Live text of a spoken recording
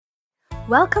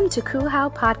Welcome to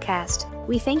Kuhau Podcast.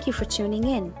 We thank you for tuning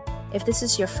in. If this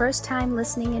is your first time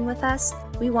listening in with us,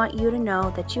 we want you to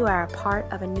know that you are a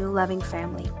part of a new loving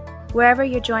family. Wherever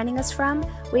you're joining us from,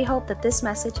 we hope that this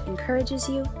message encourages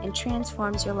you and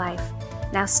transforms your life.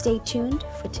 Now stay tuned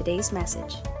for today's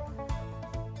message.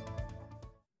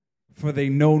 For they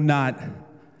know not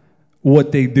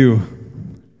what they do.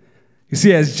 You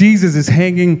see, as Jesus is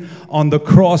hanging on the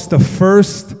cross, the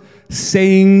first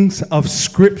sayings of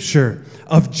Scripture,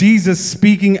 of Jesus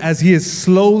speaking as he is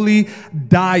slowly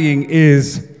dying,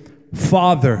 is,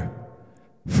 Father,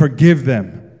 forgive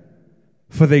them,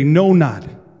 for they know not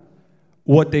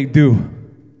what they do.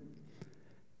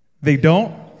 They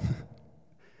don't?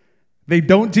 They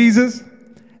don't, Jesus?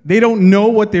 They don't know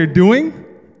what they're doing?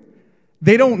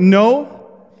 They don't know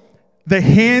the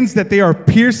hands that they are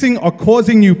piercing are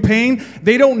causing you pain.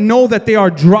 They don't know that they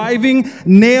are driving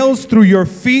nails through your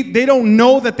feet. They don't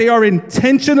know that they are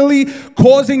intentionally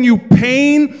causing you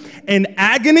pain and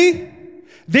agony.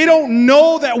 They don't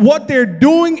know that what they're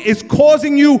doing is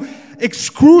causing you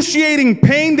excruciating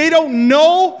pain. They don't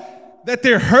know that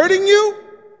they're hurting you.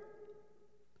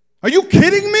 Are you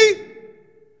kidding me?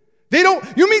 They don't.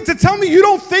 You mean to tell me you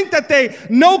don't think that they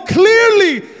know?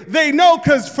 Clearly they know,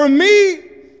 because for me,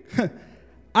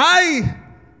 I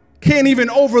can't even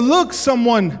overlook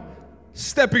someone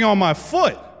stepping on my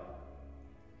foot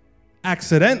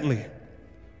accidentally,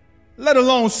 let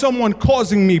alone someone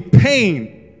causing me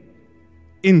pain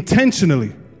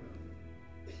intentionally.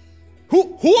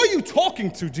 Who are you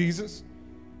talking to, Jesus?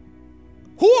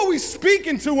 Who are we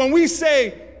speaking to when we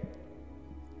say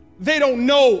they don't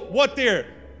know what they're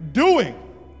doing?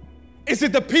 Is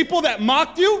it the people that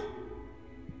mocked you?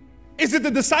 Is it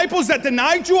the disciples that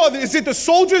denied you? Or is it the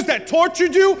soldiers that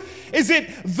tortured you? Is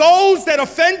it those that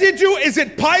offended you? Is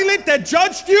it Pilate that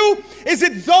judged you? Is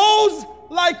it those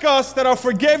like us that are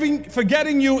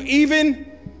forgetting you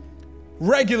even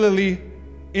regularly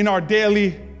in our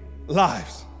daily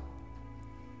lives?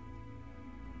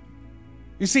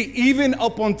 You see, even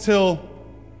up until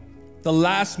the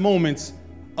last moments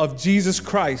of Jesus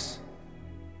Christ,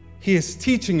 he is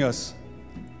teaching us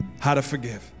how to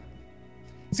forgive.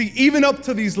 See, even up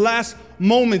to these last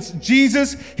moments,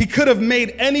 Jesus, he could have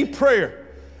made any prayer.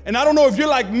 And I don't know if you're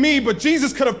like me, but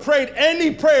Jesus could have prayed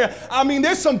any prayer. I mean,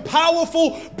 there's some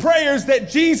powerful prayers that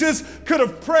Jesus could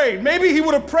have prayed. Maybe he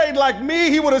would have prayed like me.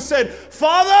 He would have said,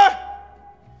 Father,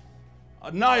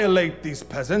 annihilate these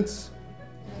peasants.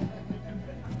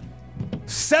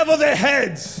 Sever their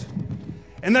heads,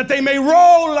 and that they may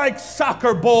roll like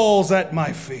soccer balls at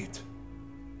my feet.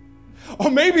 Or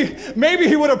maybe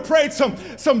he would have prayed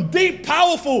some deep,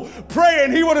 powerful prayer,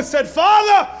 and he would have said,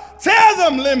 Father, tear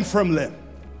them limb from limb,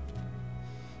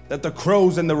 that the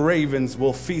crows and the ravens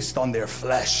will feast on their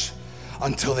flesh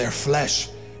until their flesh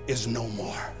is no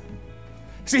more.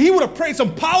 See, he would have prayed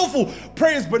some powerful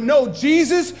prayers, but no,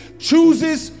 Jesus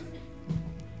chooses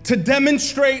to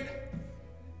demonstrate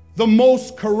the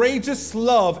most courageous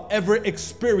love ever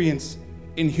experienced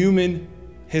in human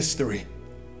history.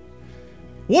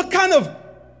 What kind of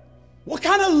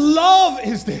love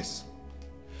is this?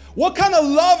 What kind of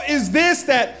love is this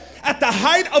that at the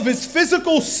height of his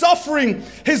physical suffering,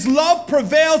 his love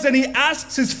prevails and he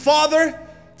asks his Father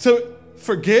to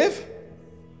forgive?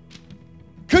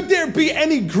 Could there be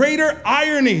any greater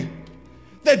irony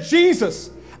that Jesus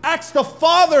asks the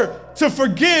Father to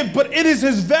forgive, but it is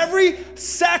his very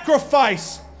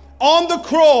sacrifice on the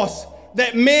cross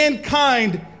that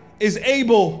mankind is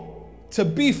able to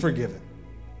be forgiven?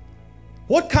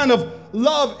 What kind of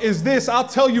love is this? I'll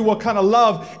tell you what kind of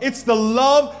love. It's the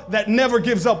love that never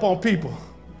gives up on people.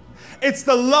 It's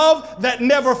the love that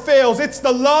never fails. It's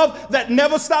the love that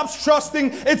never stops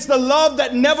trusting. It's the love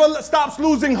that never stops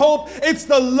losing hope. It's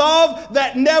the love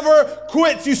that never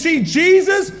quits. You see,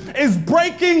 Jesus is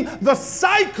breaking the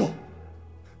cycle.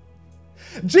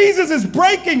 Jesus is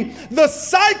breaking the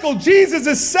cycle. Jesus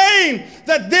is saying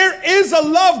that there is a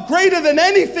love greater than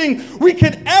anything we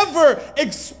could ever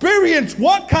experience.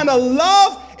 What kind of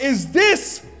love is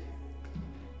this?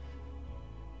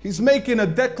 He's making a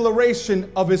declaration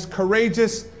of his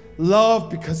courageous love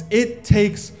because it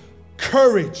takes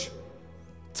courage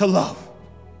to love.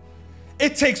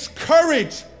 It takes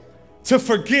courage to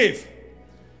forgive.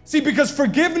 See, because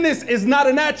forgiveness is not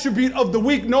an attribute of the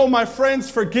weak. No, my friends,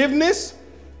 forgiveness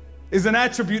is an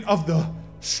attribute of the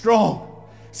strong.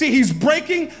 See, he's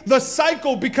breaking the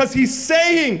cycle because he's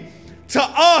saying to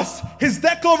us, his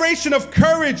declaration of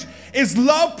courage is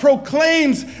love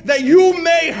proclaims that you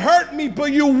may hurt me,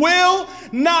 but you will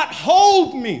not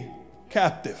hold me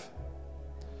captive.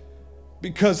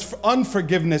 Because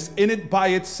unforgiveness in it by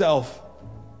itself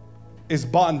is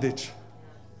bondage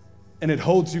and it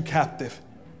holds you captive.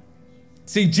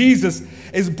 See, Jesus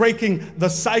is breaking the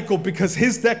cycle because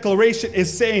his declaration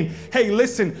is saying, hey,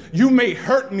 listen, you may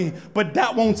hurt me, but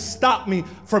that won't stop me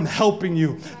from helping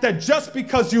you. That just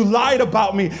because you lied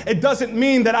about me, it doesn't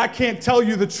mean that I can't tell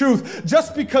you the truth.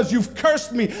 Just because you've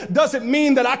cursed me doesn't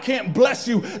mean that I can't bless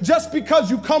you. Just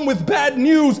because you come with bad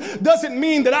news doesn't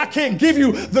mean that I can't give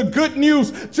you the good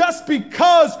news. Just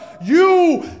because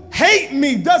you hate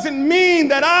me doesn't mean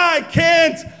that I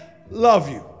can't love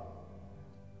you.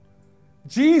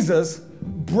 Jesus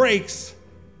breaks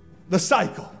the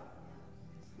cycle.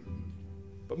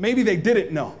 But maybe they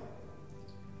didn't know.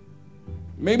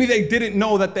 Maybe they didn't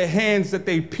know that the hands that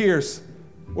they pierced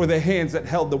were the hands that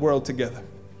held the world together.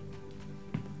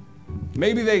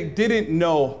 Maybe they didn't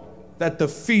know that the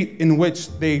feet in which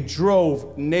they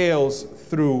drove nails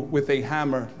through with a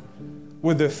hammer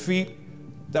were the feet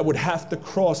that would have to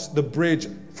cross the bridge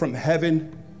from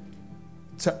heaven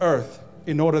to earth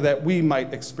in order that we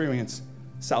might experience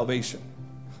salvation.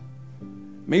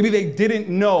 Maybe they didn't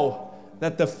know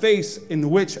that the face in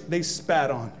which they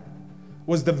spat on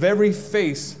was the very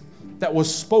face that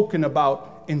was spoken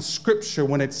about in Scripture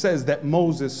when it says that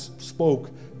Moses spoke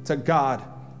to God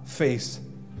face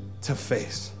to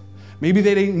face. Maybe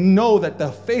they didn't know that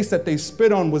the face that they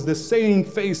spit on was the same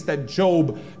face that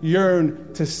Job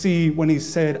yearned to see when he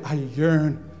said, I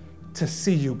yearn to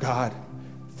see you, God,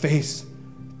 face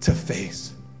to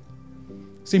face.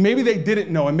 See, maybe they didn't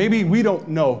know, and maybe we don't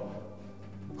know.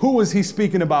 Who was he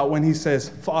speaking about when he says,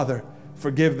 Father,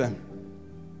 forgive them,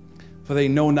 for they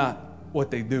know not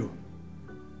what they do?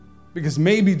 Because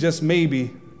maybe, just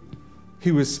maybe,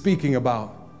 he was speaking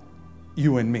about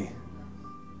you and me.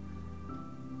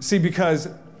 See, because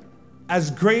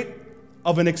as great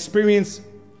of an experience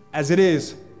as it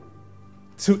is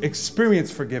to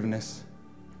experience forgiveness,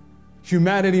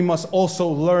 humanity must also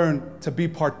learn to be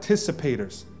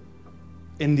participators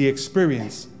in the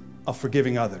experience of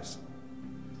forgiving others.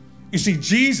 You see,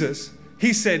 Jesus,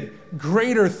 he said,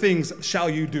 greater things shall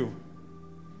you do.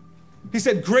 He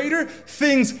said, greater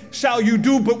things shall you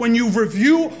do. But when you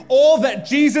review all that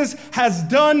Jesus has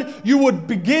done, you would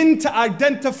begin to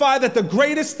identify that the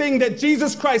greatest thing that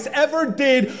Jesus Christ ever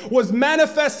did was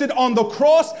manifested on the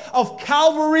cross of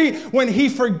Calvary when he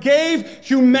forgave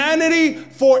humanity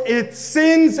for its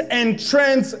sins and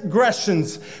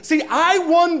transgressions. See, I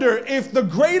wonder if the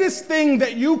greatest thing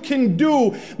that you can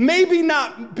do maybe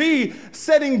not be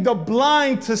setting the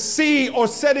blind to see or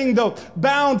setting the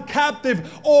bound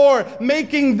captive or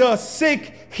making the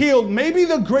sick healed. Maybe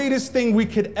the greatest thing we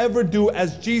could ever do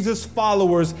as Jesus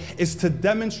followers is to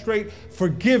demonstrate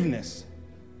forgiveness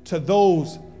to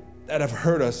those that have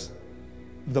hurt us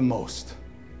the most.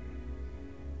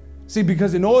 See,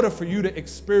 because in order for you to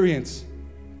experience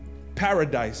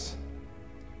paradise,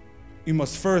 you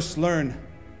must first learn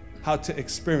how to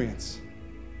experience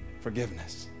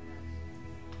forgiveness.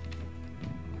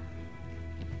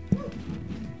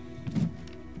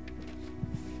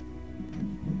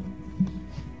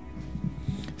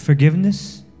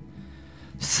 Forgiveness,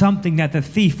 something that the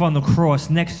thief on the cross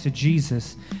next to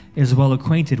Jesus is well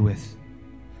acquainted with.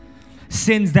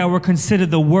 Sins that were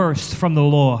considered the worst from the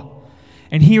law.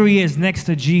 And here he is next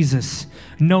to Jesus,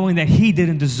 knowing that he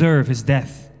didn't deserve his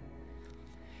death.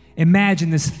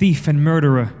 Imagine this thief and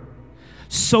murderer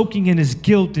soaking in his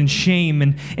guilt and shame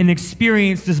and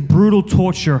experience this brutal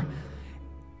torture.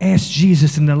 Ask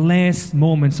Jesus in the last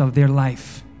moments of their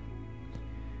life,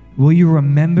 will you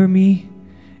remember me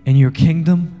in your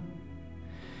kingdom?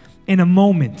 In a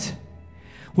moment,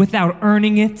 without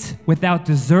earning it, without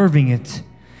deserving it,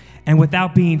 and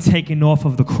without being taken off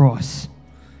of the cross,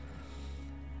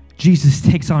 Jesus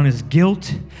takes on his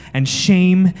guilt and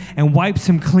shame and wipes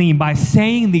him clean by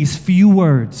saying these few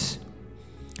words.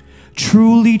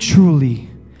 Truly, truly,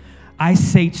 I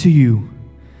say to you,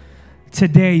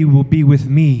 today you will be with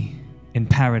me in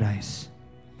paradise.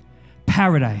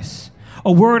 Paradise.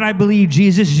 A word I believe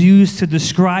Jesus used to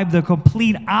describe the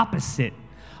complete opposite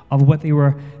of what they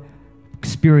were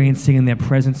experiencing in their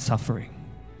present suffering.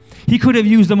 He could have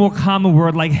used a more common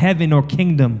word like heaven or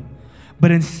kingdom, but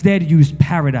instead used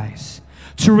paradise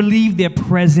to relieve their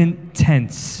present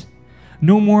tense.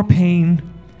 No more pain,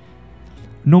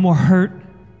 no more hurt,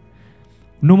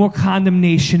 no more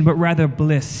condemnation, but rather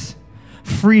bliss,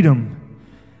 freedom,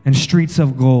 and streets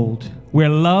of gold, where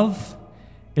love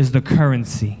is the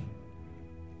currency.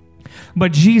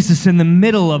 But Jesus, in the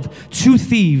middle of two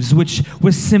thieves, which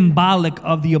was symbolic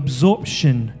of the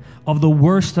absorption of the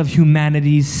worst of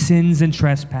humanity's sins and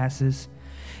trespasses,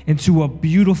 into a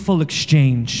beautiful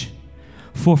exchange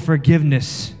for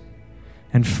forgiveness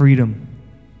and freedom.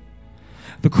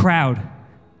 The crowd,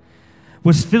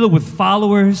 was filled with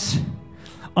followers,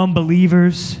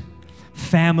 unbelievers,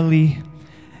 family,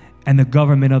 and the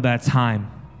government of that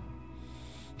time,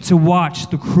 to watch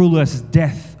the cruelest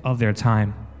death of their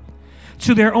time.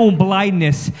 To their own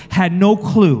blindness, had no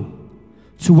clue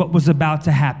to what was about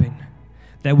to happen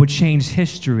that would change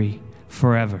history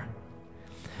forever.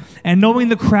 And knowing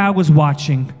the crowd was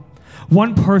watching,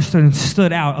 one person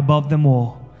stood out above them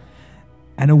all,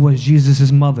 and it was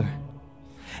Jesus' mother.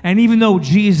 And even though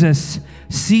Jesus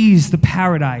sees the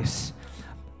paradise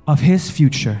of his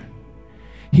future,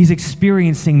 he's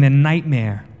experiencing the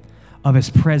nightmare of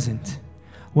his present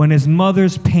when his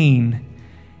mother's pain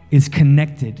is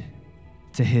connected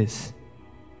to his.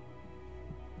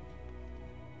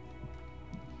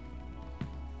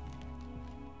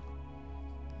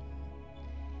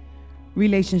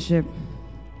 Relationship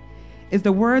is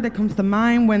the word that comes to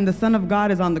mind when the Son of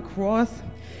God is on the cross.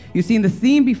 You see, in the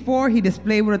scene before, he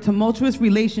displayed what a tumultuous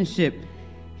relationship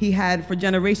he had for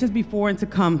generations before and to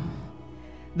come.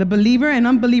 The believer and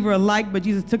unbeliever alike, but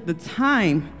Jesus took the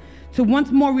time to once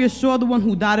more reassure the one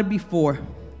who doubted before.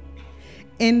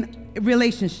 In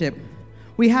relationship,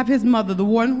 we have his mother, the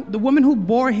woman who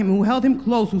bore him, who held him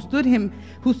close, who stood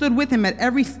with him at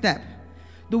every step.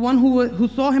 The one who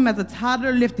saw him as a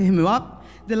toddler, lifted him up,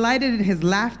 delighted in his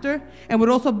laughter, and would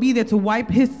also be there to wipe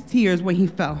his tears when he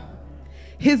fell.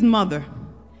 His mother.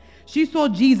 She saw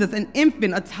Jesus, an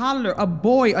infant, a toddler, a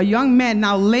boy, a young man,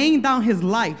 now laying down his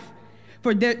life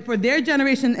for their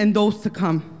generation and those to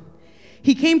come.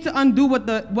 He came to undo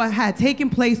what had taken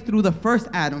place through the first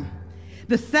Adam.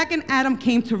 The second Adam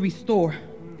came to restore.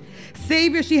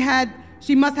 Savior,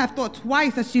 she must have thought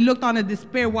twice as she looked on in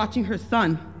despair watching her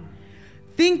son.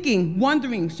 Thinking,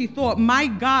 wondering, she thought, my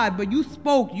God, but you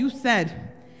spoke, you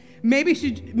said,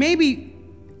 maybe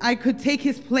I could take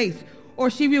his place. Or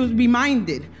she was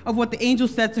reminded of what the angel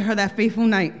said to her that fateful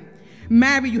night.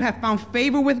 Mary, you have found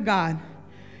favor with God.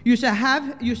 You shall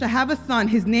have a son.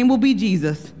 His name will be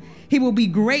Jesus. He will be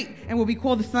great and will be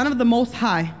called the Son of the Most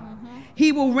High.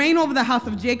 He will reign over the house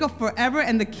of Jacob forever,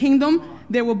 and the kingdom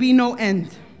there will be no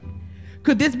end.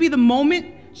 Could this be the moment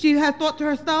she had thought to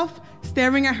herself,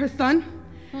 staring at her son?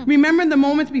 Remembering the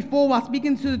moments before while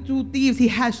speaking to the two thieves, he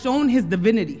had shown his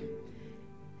divinity,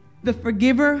 the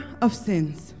forgiver of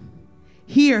sins.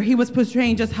 Here, he was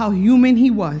portraying just how human he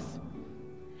was.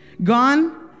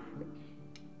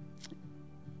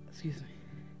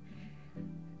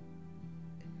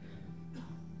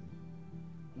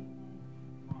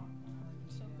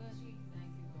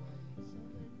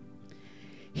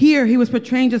 Here, he was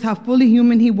portraying just how fully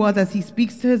human he was as he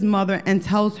speaks to his mother and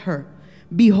tells her,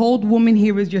 behold, woman,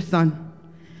 here is your son.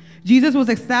 Jesus was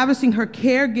establishing her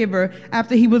caregiver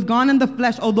after he was gone in the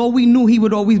flesh, although we knew he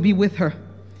would always be with her.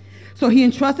 So he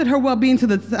entrusted her well-being to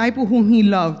the disciple whom he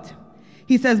loved.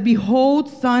 He says, behold,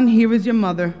 son, here is your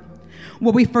mother.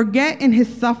 What we forget in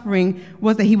his suffering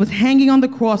was that he was hanging on the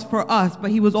cross for us,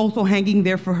 but he was also hanging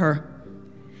there for her.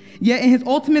 Yet in his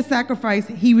ultimate sacrifice,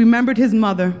 he remembered his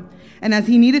mother. And as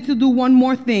he needed to do one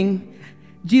more thing,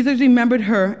 Jesus remembered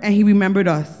her and he remembered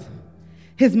us.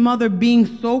 His mother being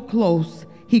so close,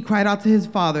 he cried out to his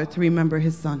father to remember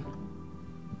his son.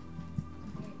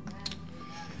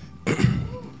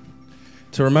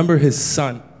 To remember his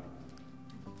son.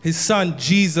 His son,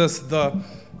 Jesus, the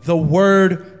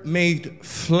Word made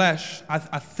flesh. I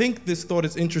think this thought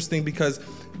is interesting because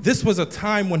this was a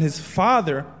time when his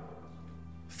father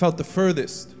felt the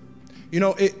furthest. You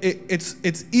know,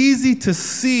 it's easy to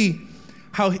see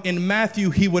how in Matthew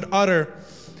he would utter,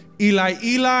 Eli,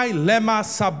 Eli, lema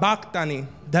sabachthani.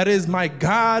 That is, my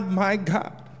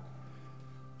God,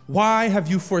 why have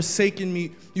you forsaken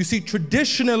me? You see,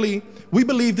 traditionally, we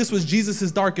believe this was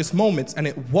Jesus' darkest moments, and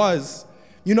it was.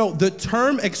 You know, the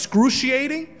term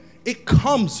excruciating, it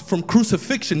comes from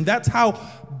crucifixion. That's how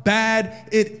bad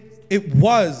it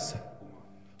was.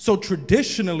 So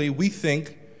traditionally, we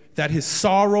think that his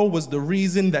sorrow was the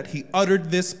reason that he uttered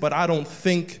this, but I don't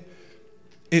think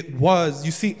it was.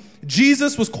 You see,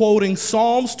 Jesus was quoting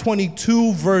Psalms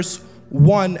 22, verse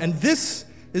 1, and this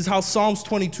is how Psalms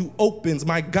 22 opens.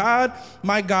 My God,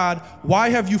 why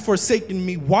have you forsaken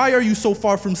me? Why are you so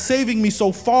far from saving me,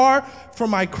 so far from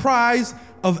my cries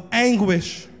of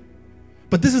anguish?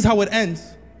 But this is how it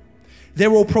ends. They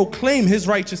will proclaim his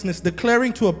righteousness,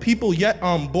 declaring to a people yet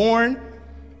unborn,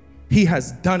 he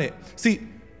has done it. See,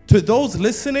 to those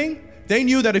listening, they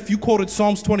knew that if you quoted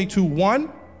Psalms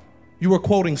 22:1, you were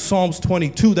quoting Psalms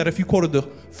 22, that if you quoted the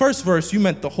first verse, you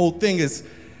meant the whole thing.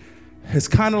 It's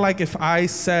kind of like if I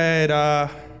said,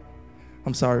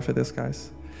 I'm sorry for this,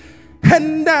 guys.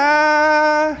 And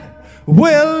I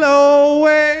will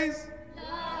always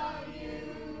love you.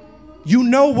 you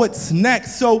know what's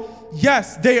next. So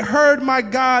yes, they heard, my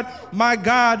God,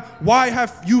 why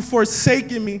have you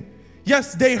forsaken me?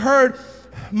 Yes, they heard,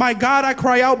 my God, I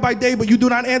cry out by day, but you do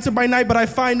not answer by night, but I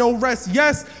find no rest.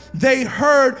 Yes, they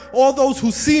heard, all those who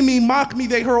see me mock me.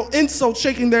 They hurl insults,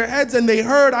 shaking their heads, and they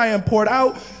heard, I am poured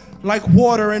out like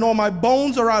water, and all my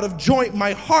bones are out of joint.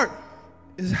 My heart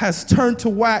has turned to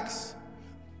wax.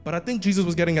 But I think Jesus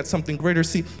was getting at something greater.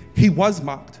 See, he was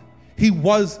mocked. He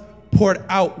was poured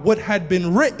out. What had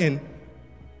been written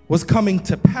was coming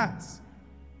to pass.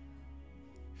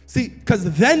 See,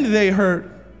 because then they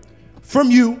heard,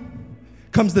 from you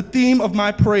comes the theme of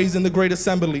my praise in the great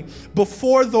assembly.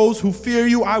 Before those who fear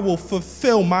you, I will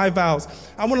fulfill my vows.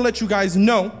 I want to let you guys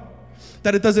know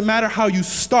that it doesn't matter how you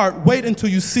start. Wait until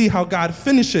you see how God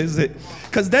finishes it.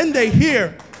 Because then they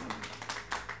hear,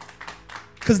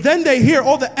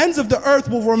 all the ends of the earth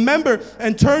will remember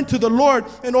and turn to the Lord,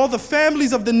 and all the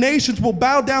families of the nations will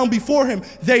bow down before him.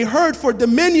 They heard, for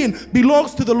dominion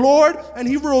belongs to the Lord, and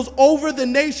he rules over the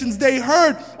nations. They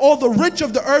heard, all the rich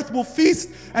of the earth will feast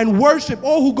and worship.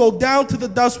 All who go down to the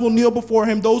dust will kneel before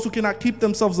him. Those who cannot keep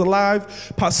themselves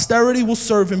alive, posterity will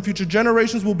serve him. Future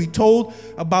generations will be told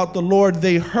about the Lord.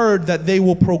 They heard that they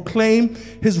will proclaim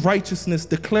his righteousness,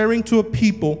 declaring to a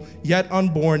people yet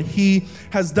unborn, he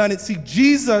has done it. See,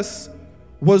 Jesus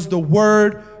was the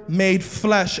Word made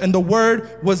flesh, and the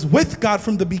Word was with God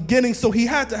from the beginning, so he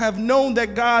had to have known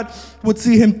that God would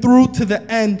see him through to the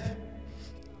end.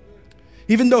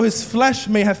 Even though his flesh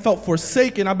may have felt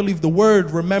forsaken, I believe the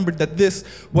Word remembered that this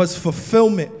was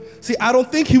fulfillment. See, I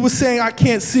don't think he was saying, I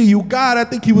can't see you, God. I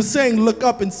think he was saying, look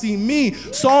up and see me.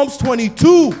 Psalms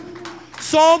 22,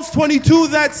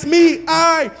 that's me.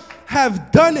 I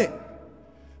have done it.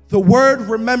 The Word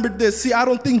remembered this. See, I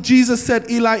don't think Jesus said,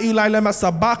 Eli, Eli, lema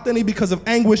sabachthani because of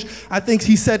anguish. I think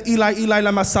he said, Eli, Eli,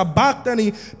 lema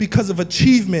sabachthani because of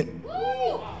achievement.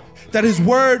 That his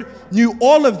Word knew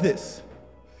all of this,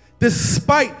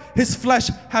 despite his flesh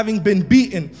having been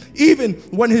beaten, even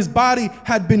when his body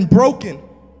had been broken,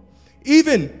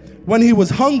 even when he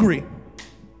was hungry,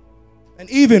 and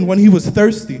even when he was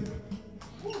thirsty.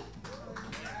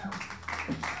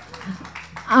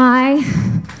 I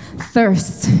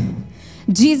thirst.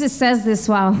 Jesus says this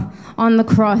while on the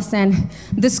cross, and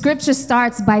the scripture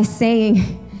starts by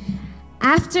saying,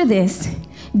 after this,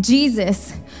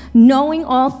 Jesus, knowing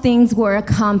all things were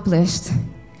accomplished,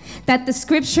 that the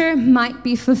scripture might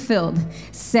be fulfilled,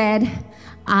 said,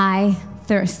 I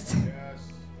thirst.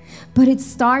 But it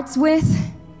starts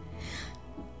with,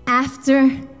 after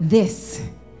this.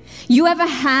 You ever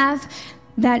have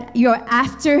that you're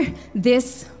after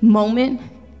this moment?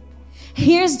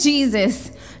 Here's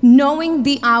Jesus, knowing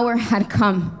the hour had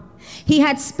come. He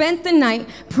had spent the night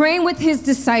praying with his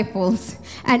disciples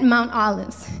at Mount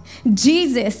Olives.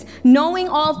 Jesus, knowing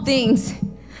all things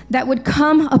that would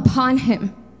come upon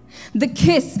him, the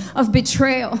kiss of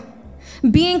betrayal,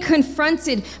 being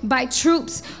confronted by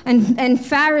troops and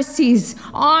Pharisees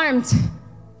armed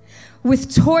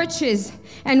with torches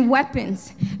and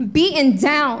weapons, beaten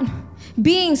down,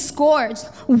 being scourged,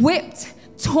 whipped,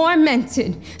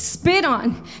 tormented, spit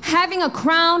on, having a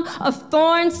crown of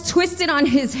thorns twisted on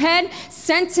his head,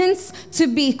 sentenced to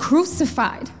be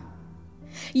crucified.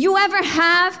 You ever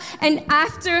have an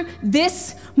after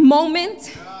this moment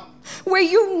where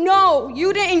you know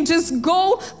you didn't just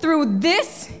go through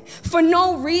this for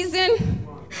no reason,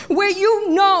 where you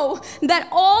know that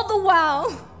all the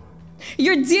while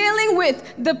you're dealing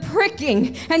with the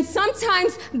pricking and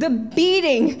sometimes the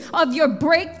beating of your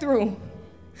breakthrough,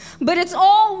 but it's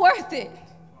all worth it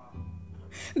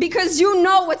because you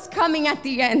know what's coming at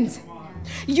the end.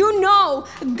 You know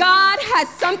God has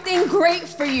something great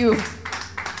for you,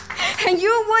 and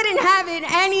you wouldn't have it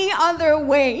any other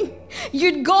way.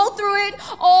 You'd go through it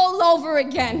all over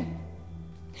again.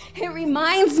 It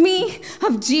reminds me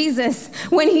of Jesus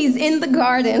when he's in the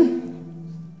garden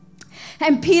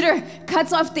and Peter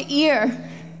cuts off the ear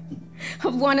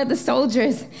of one of the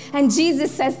soldiers, and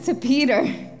Jesus says to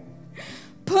Peter,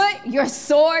 put your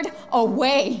sword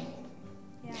away.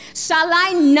 Shall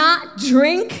I not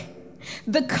drink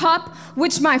the cup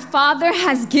which my Father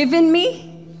has given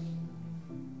me?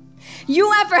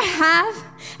 You ever have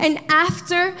an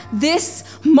after this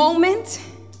moment?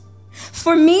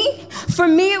 For me,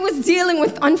 it was dealing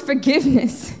with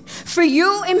unforgiveness. For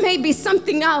you, it may be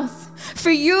something else. For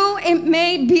you, it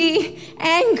may be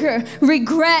anger,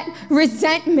 regret,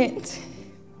 resentment,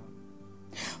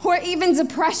 or even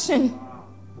depression.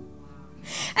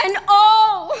 And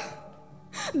oh,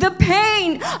 the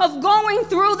pain of going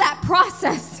through that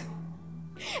process.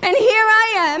 And here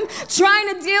I am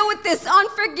trying to deal with this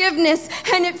unforgiveness,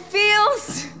 and it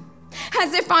feels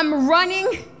as if I'm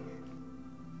running.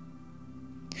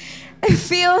 It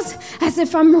feels as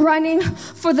if I'm running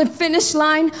for the finish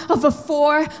line of a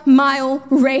 4-mile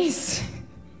race.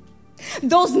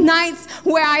 Those nights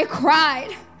where I cried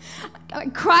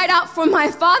out for my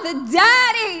father,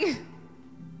 Daddy,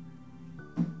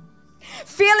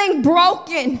 feeling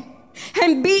broken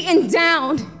and beaten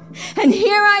down. And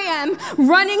here I am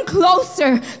running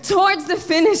closer towards the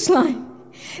finish line,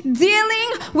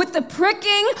 dealing with the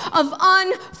pricking of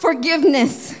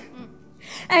unforgiveness.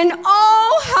 And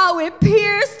oh, how it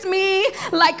pierced me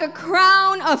like a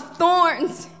crown of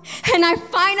thorns. And I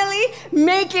finally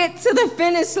make it to the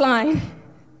finish line.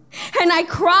 And I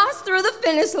cross through the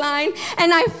finish line,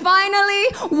 and I finally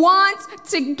want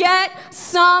to get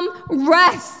some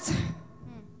rest.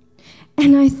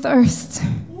 And I thirst.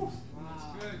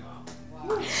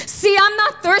 See, I'm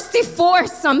not thirsty for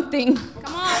something.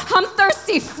 I'm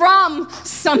thirsty from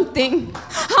something.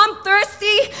 I'm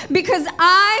thirsty because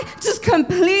I just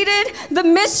completed the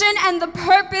mission and the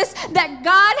purpose that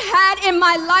God had in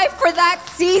my life for that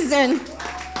season.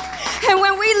 And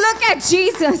when we look at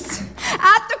Jesus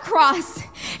at the cross,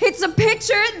 it's a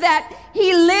picture that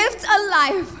he lived a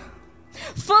life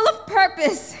full of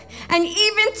purpose and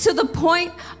even to the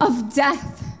point of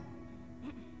death.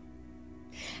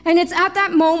 And it's at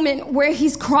that moment where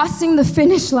he's crossing the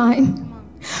finish line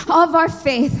of our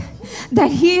faith that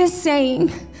he is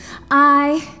saying,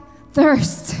 I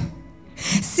thirst.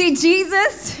 See,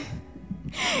 Jesus,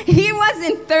 he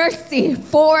wasn't thirsty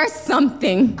for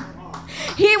something.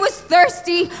 He was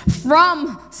thirsty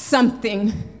from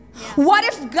something. What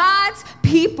if God's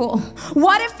people,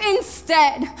 what if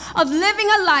instead of living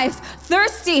a life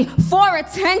thirsty for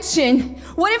attention,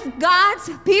 what if God's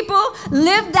people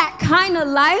live that kind of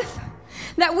life?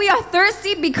 That we are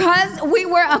thirsty because we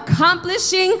were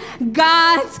accomplishing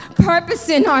God's purpose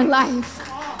in our life.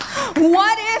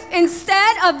 What if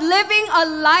instead of living a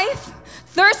life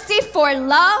thirsty for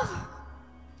love,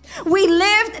 we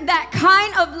lived that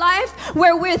kind of life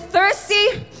where we're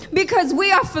thirsty because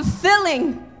we are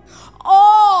fulfilling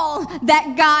all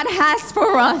that God has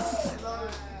for us?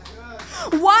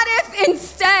 What if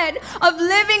instead of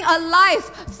living a life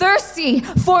thirsty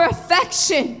for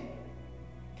affection,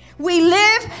 we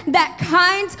live that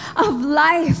kind of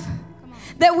life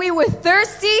that we were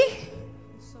thirsty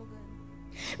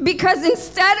because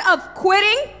instead of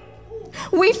quitting,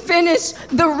 we finish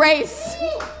the race?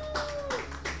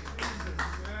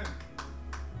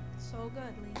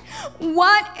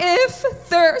 What if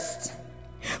thirst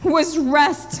was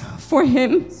rest for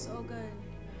him? So good.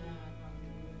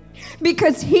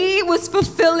 Because he was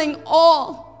fulfilling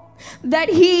all that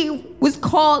he was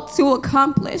called to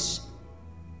accomplish.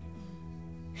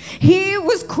 He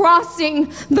was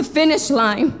crossing the finish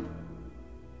line.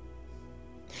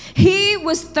 He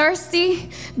was thirsty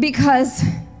because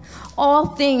all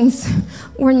things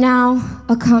were now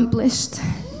accomplished.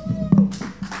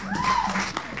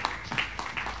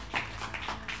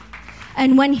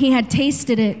 And when he had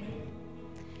tasted it,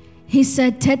 he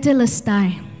said,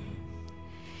 Tetelestai,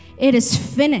 it is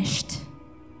finished.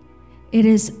 It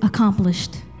is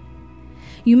accomplished.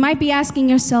 You might be asking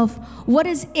yourself, what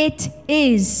is it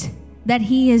is that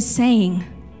he is saying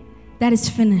that is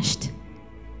finished?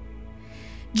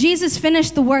 Jesus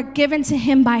finished the work given to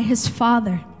him by his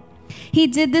Father. He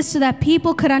did this so that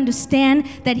people could understand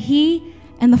that he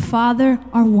and the Father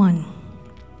are one.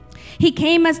 He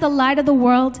came as the light of the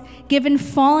world, giving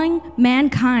falling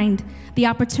mankind the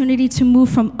opportunity to move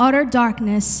from utter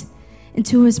darkness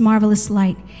into his marvelous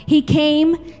light. He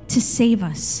came to save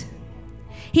us.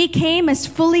 He came as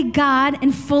fully God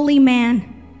and fully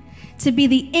man, to be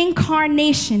the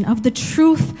incarnation of the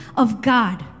truth of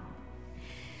God.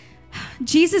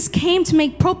 Jesus came to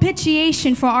make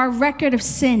propitiation for our record of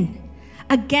sin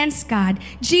against God.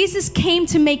 Jesus came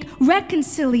to make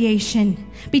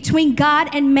reconciliation between God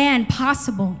and man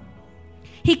possible.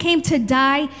 He came to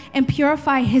die and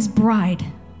purify his bride,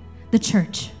 the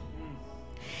church.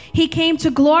 He came to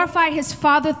glorify his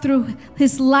Father through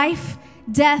his life,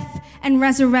 death, and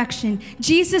resurrection.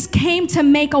 Jesus came to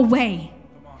make a way,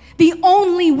 the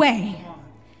only way,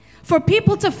 for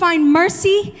people to find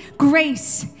mercy,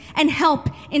 grace, and help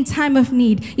in time of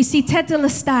need. You see,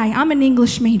 Tetelestai, I'm an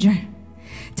English major.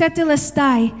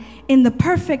 Tetelestai in the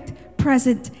perfect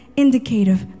present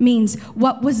indicative means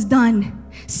what was done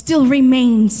still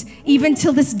remains even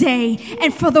till this day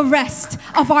and for the rest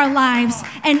of our lives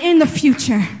and in the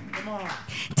future.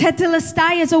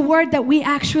 Tetelestai is a word that we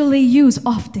actually use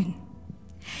often.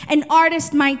 An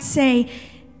artist might say,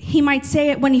 he might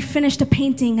say it when he finished a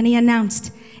painting and he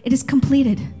announced, it is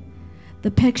completed.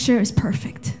 The picture is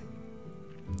perfect.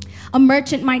 A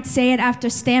merchant might say it after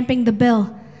stamping the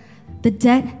bill. The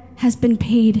debt has been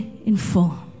paid in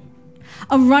full.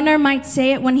 A runner might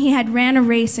say it when he had ran a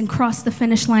race and crossed the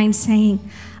finish line, saying,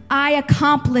 I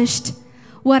accomplished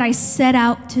what I set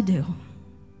out to do.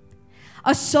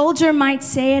 A soldier might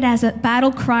say it as a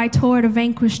battle cry toward a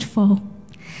vanquished foe.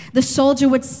 The soldier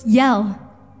would yell,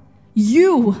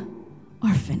 you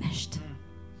are finished.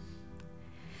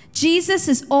 Jesus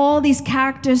is all these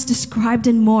characters described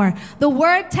and more. The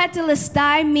word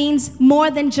tetelestai means more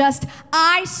than just,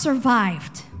 I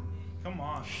survived.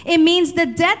 It means the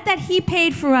debt that he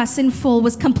paid for us in full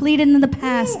was completed in the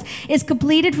past, is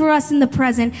completed for us in the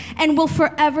present, and will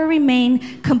forever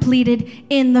remain completed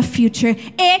in the future.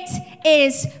 It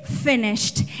is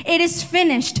finished. It is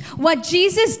finished. What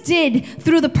Jesus did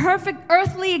through the perfect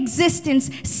earthly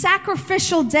existence,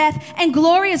 sacrificial death, and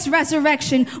glorious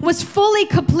resurrection was fully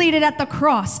completed at the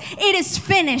cross. It is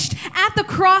finished. At the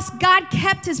cross, God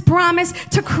kept his promise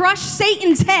to crush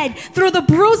Satan's head through the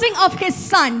bruising of his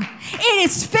son. It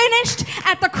is finished.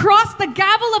 At the cross, the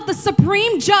gavel of the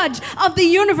supreme judge of the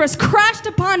universe crashed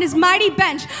upon his mighty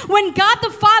bench when God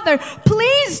the Father,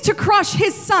 pleased to crush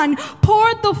his son,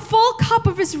 poured the full cup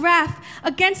of his wrath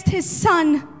against his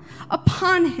son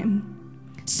upon him.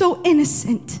 So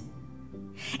innocent.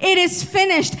 It is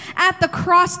finished. At the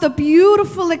cross, the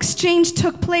beautiful exchange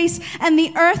took place, and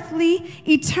the earthly,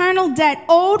 eternal debt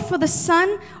owed for the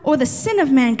son or the sin of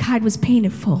mankind was paid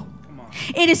in full.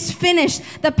 It is finished.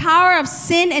 The power of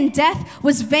sin and death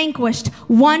was vanquished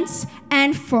once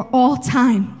and for all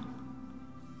time.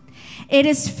 It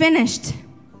is finished.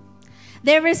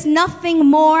 There is nothing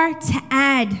more to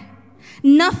add,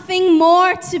 nothing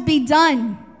more to be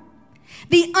done.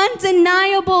 The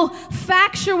undeniable,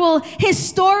 factual,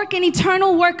 historic, and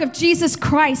eternal work of Jesus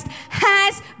Christ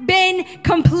has been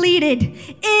completed,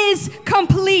 is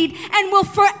complete, and will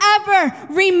forever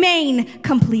remain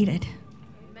completed.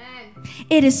 Amen.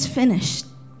 It is finished.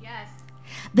 Yes.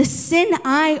 The sin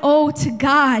I owe to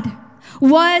God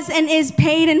was and is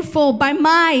paid in full by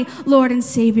my Lord and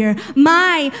Savior,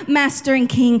 my Master and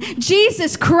King,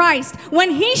 Jesus Christ,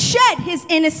 when he shed his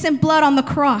innocent blood on the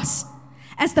cross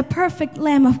as the perfect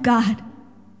Lamb of God,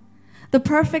 the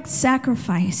perfect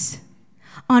sacrifice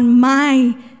on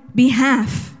my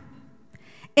behalf.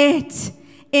 It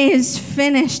is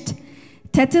finished.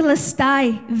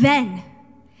 Tetelestai, then,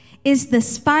 is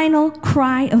this final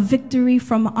cry of victory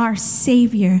from our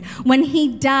Savior. When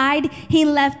he died, he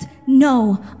left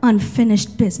no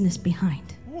unfinished business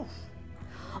behind.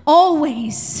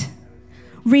 Always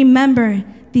remember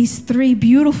these three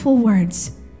beautiful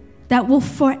words that will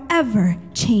forever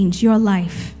change your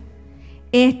life.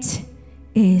 It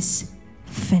is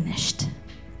finished.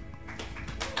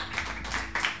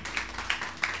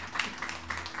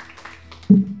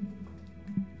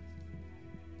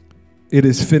 It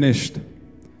is finished.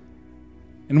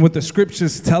 And what the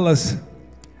scriptures tell us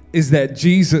is that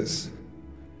Jesus,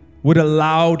 with a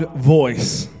loud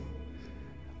voice,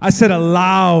 I said a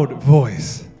loud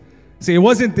voice. See, it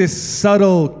wasn't this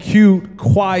subtle, cute,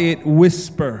 quiet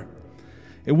whisper.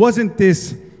 It wasn't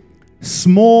this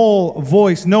small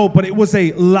voice. No, but it was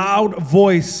a loud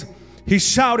voice. He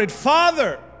shouted,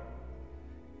 Father,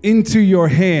 into your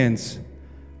hands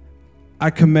I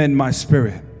commend my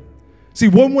spirit. See,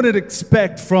 one wouldn't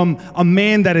expect from a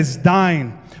man that is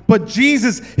dying. But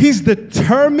Jesus, he's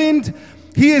determined.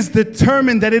 He is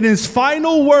determined that in his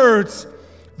final words,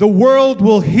 the world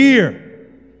will hear.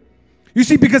 You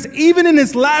see, because even in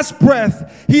his last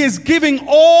breath, he is giving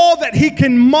all that he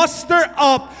can muster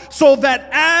up so that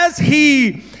as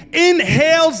he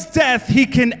inhales death, he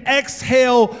can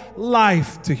exhale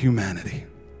life to humanity.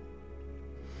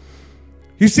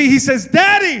 You see, he says,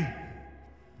 Daddy,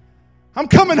 I'm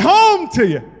coming home to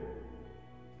you.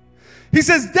 He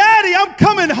says, Daddy, I'm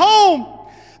coming home.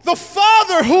 The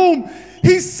Father whom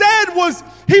he said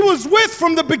he was with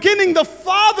from the beginning, the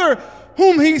Father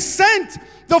whom he sent,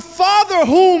 the Father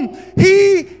whom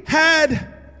he had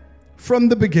from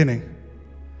the beginning.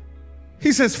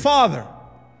 He says, Father.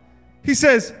 He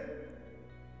says,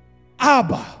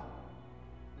 Abba.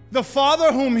 The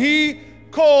Father whom he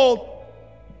called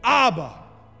Abba.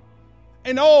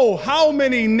 And oh, how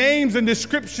many names and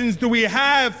descriptions do we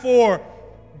have for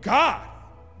God?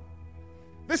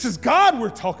 This is God we're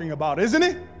talking about, isn't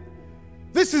it?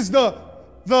 This is the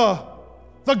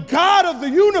God of the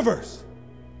universe.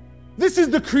 This is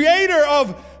the creator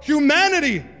of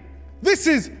humanity. This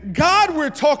is God we're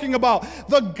talking about.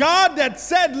 The God that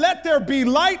said, let there be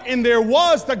light, and there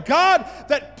was. The God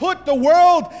that put the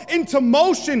world into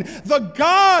motion. The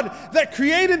God that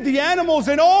created the animals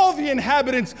and all the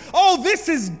inhabitants. Oh, this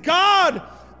is God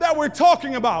that we're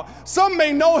talking about. Some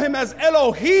may know him as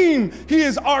Elohim. He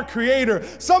is our creator.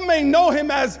 Some may know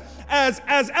him as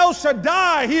El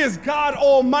Shaddai. He is God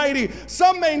Almighty.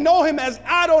 Some may know him as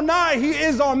Adonai. He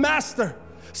is our master.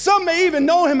 Some may even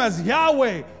know him as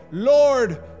Yahweh,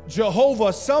 Lord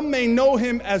Jehovah. Some may know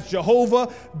him as Jehovah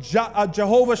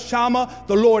Shammah,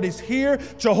 the Lord is here.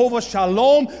 Jehovah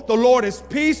Shalom, the Lord is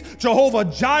peace. Jehovah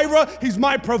Jireh, he's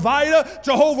my provider.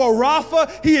 Jehovah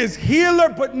Rapha, he is healer.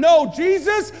 But no,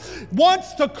 Jesus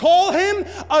wants to call him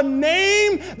a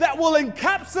name that will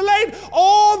encapsulate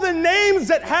all the names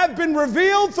that have been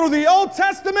revealed through the Old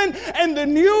Testament and the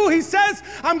New. He says,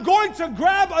 I'm going to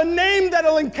grab a name that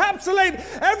will encapsulate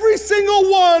every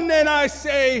single one, and I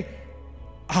say,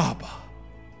 Abba,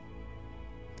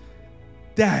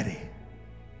 Daddy.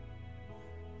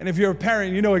 And if you're a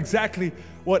parent, you know exactly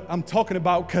what I'm talking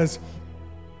about, because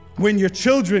when your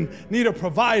children need a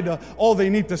provider, all they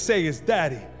need to say is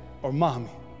Daddy or Mommy.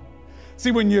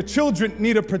 See, when your children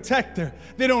need a protector,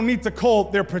 they don't need to call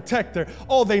their protector.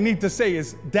 All they need to say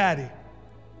is Daddy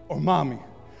or Mommy.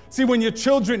 See, when your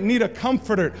children need a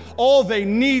comforter, all they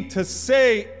need to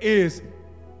say is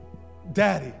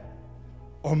Daddy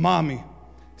or Mommy.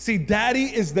 See, Daddy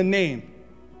is the name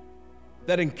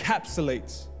that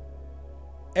encapsulates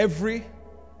every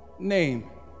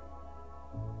name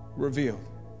revealed.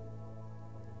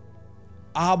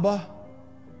 Abba,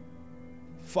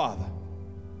 Father.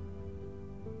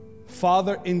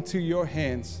 Father, into your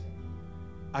hands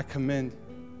I commend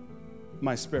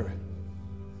my spirit.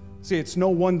 See, it's no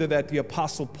wonder that the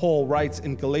Apostle Paul writes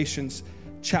in Galatians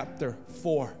chapter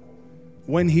 4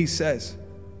 when he says,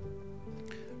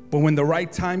 but when the right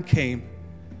time came,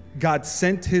 God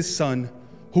sent his son,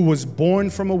 who was born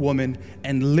from a woman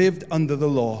and lived under the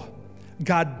law.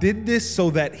 God did this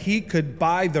so that he could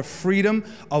buy the freedom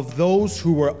of those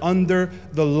who were under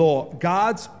the law.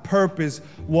 God's purpose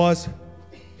was,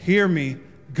 hear me,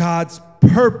 God's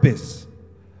purpose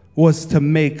was to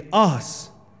make us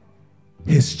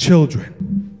his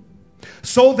children,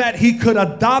 so that he could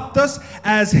adopt us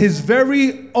as his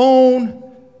very own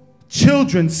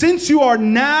children. Since you are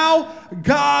now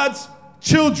God's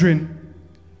children,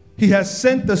 he has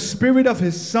sent the Spirit of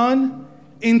his Son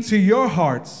into your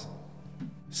hearts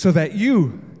so that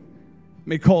you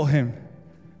may call him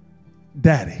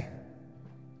Daddy.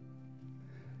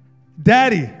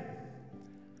 Daddy,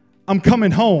 I'm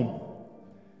coming home.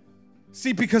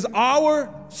 See, because our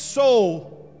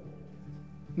soul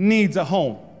needs a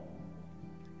home.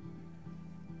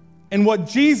 And what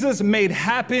Jesus made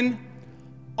happen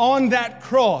on that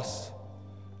cross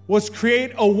was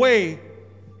create a way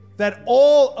that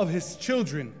all of his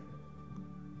children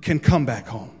can come back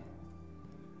home.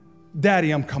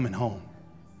 Daddy, I'm coming home.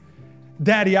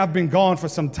 Daddy, I've been gone for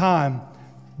some time,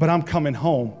 but I'm coming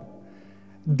home.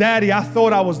 Daddy, I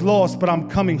thought I was lost, but I'm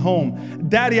coming home.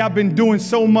 Daddy, I've been doing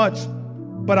so much,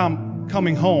 but I'm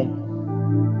coming home.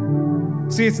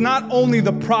 See, it's not only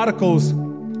the prodigals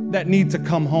that need to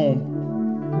come home.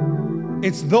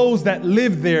 It's those that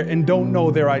live there and don't know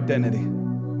their identity.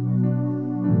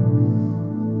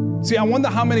 See, I wonder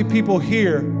how many people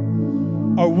here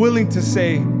are willing to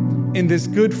say in this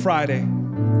Good Friday,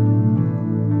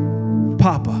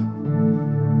 Papa,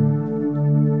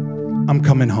 I'm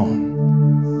coming home.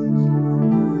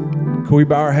 Can we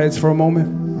bow our heads for a moment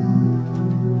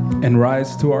and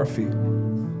rise to our feet?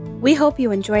 We hope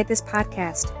you enjoyed this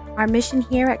podcast. Our mission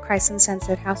here at Christ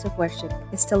Uncensored House of Worship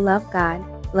is to love God,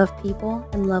 love people,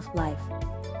 and love life.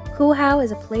 Kuhau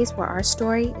is a place where our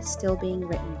story is still being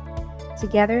written.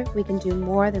 Together, we can do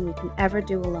more than we can ever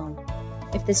do alone.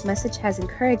 If this message has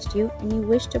encouraged you and you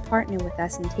wish to partner with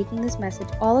us in taking this message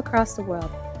all across the world,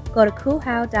 go to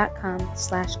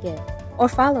kuhau.com/give or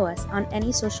follow us on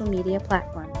any social media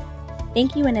platform.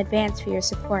 Thank you in advance for your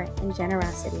support and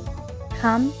generosity.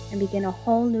 Come and begin a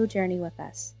whole new journey with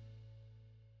us.